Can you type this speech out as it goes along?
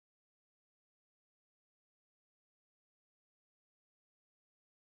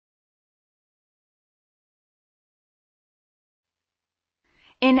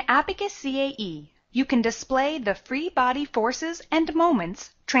In Abaqus CAE, you can display the free body forces and moments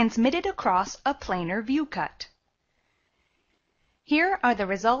transmitted across a planar view cut. Here are the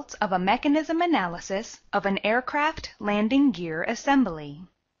results of a mechanism analysis of an aircraft landing gear assembly.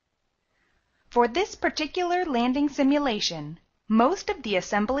 For this particular landing simulation, most of the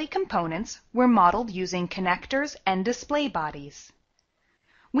assembly components were modeled using connectors and display bodies.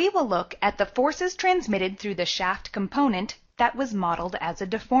 We will look at the forces transmitted through the shaft component that was modeled as a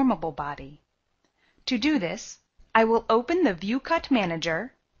deformable body. To do this, I will open the View Cut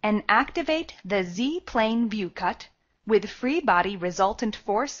Manager and activate the Z-plane view cut with free body resultant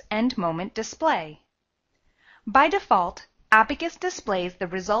force and moment display. By default, Abaqus displays the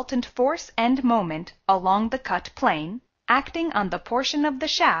resultant force and moment along the cut plane, acting on the portion of the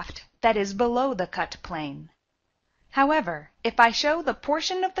shaft that is below the cut plane. However, if I show the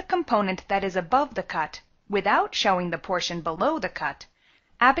portion of the component that is above the cut without showing the portion below the cut,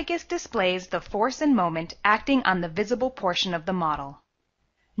 Abaqus displays the force and moment acting on the visible portion of the model.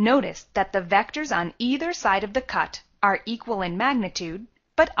 Notice that the vectors on either side of the cut are equal in magnitude,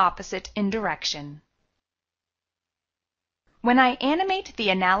 but opposite in direction. When I animate the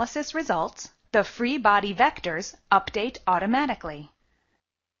analysis results, the free body vectors update automatically.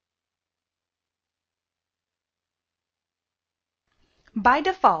 By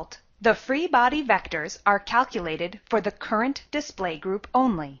default, the free body vectors are calculated for the current display group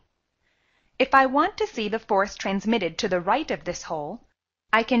only. If I want to see the force transmitted to the right of this hole,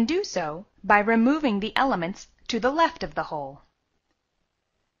 I can do so by removing the elements to the left of the hole.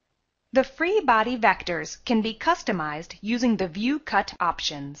 The free body vectors can be customized using the View Cut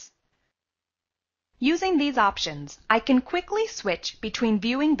options. Using these options, I can quickly switch between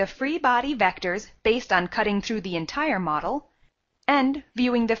viewing the free body vectors based on cutting through the entire model and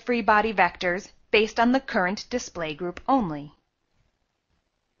viewing the free body vectors based on the current display group only.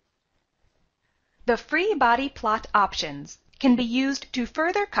 The free body plot options can be used to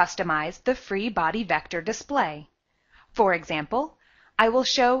further customize the free body vector display. For example, I will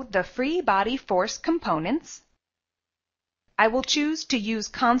show the free body force components. I will choose to use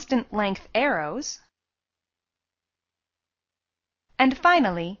constant length arrows. And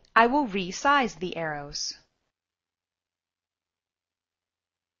finally, I will resize the arrows.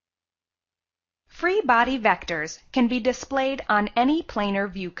 Free body vectors can be displayed on any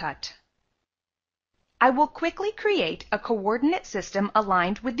planar view cut. I will quickly create a coordinate system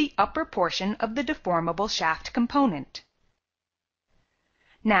aligned with the upper portion of the deformable shaft component.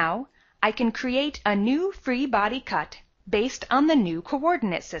 Now, I can create a new free body cut based on the new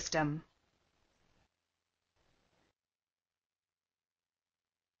coordinate system.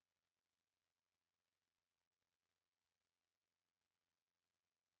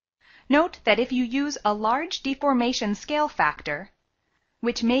 Note that if you use a large deformation scale factor,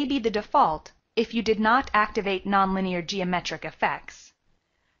 which may be the default if you did not activate nonlinear geometric effects,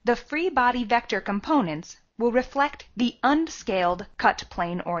 the free body vector components will reflect the unscaled cut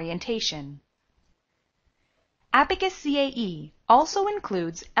plane orientation. Abaqus CAE also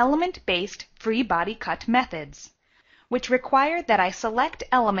includes element-based free body cut methods, which require that I select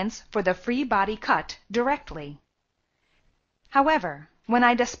elements for the free body cut directly. However, when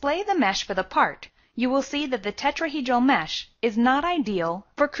I display the mesh for the part, you will see that the tetrahedral mesh is not ideal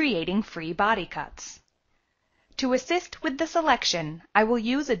for creating free body cuts. To assist with the selection, I will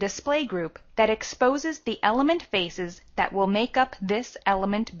use a display group that exposes the element faces that will make up this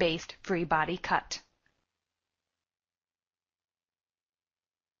element-based free body cut.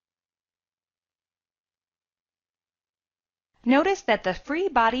 Notice that the free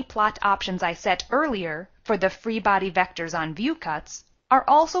body plot options I set earlier for the free body vectors on view cuts are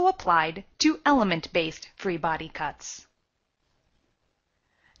also applied to element-based free body cuts.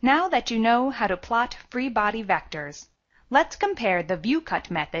 Now that you know how to plot free body vectors, let's compare the view cut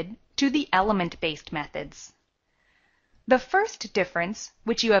method to the element-based methods. The first difference,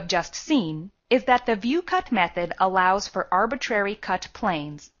 which you have just seen, is that the view cut method allows for arbitrary cut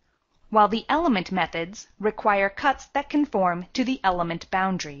planes, while the element methods require cuts that conform to the element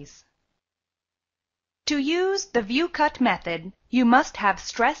boundaries. To use the view cut method, you must have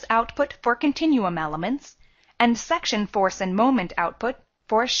stress output for continuum elements and section force and moment output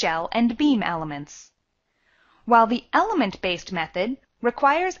for shell and beam elements, while the element-based method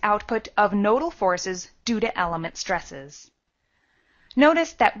requires output of nodal forces due to element stresses.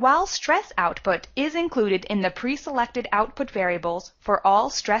 Notice that while stress output is included in the pre-selected output variables for all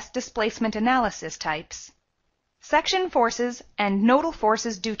stress displacement analysis types, section forces and nodal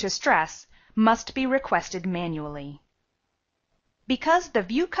forces due to stress must be requested manually. Because the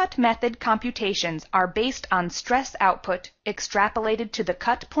view-cut method computations are based on stress output extrapolated to the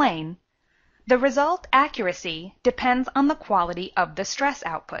cut plane, the result accuracy depends on the quality of the stress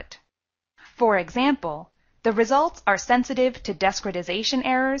output. For example, the results are sensitive to discretization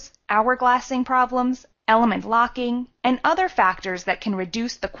errors, hourglassing problems, element locking, and other factors that can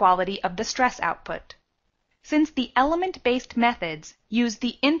reduce the quality of the stress output. Since the element-based methods use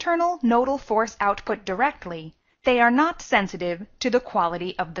the internal nodal force output directly, they are not sensitive to the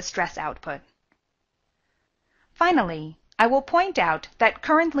quality of the stress output. Finally, I will point out that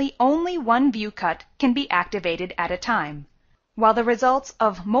currently only one view cut can be activated at a time, while the results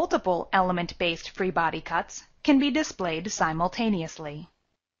of multiple element-based free body cuts can be displayed simultaneously.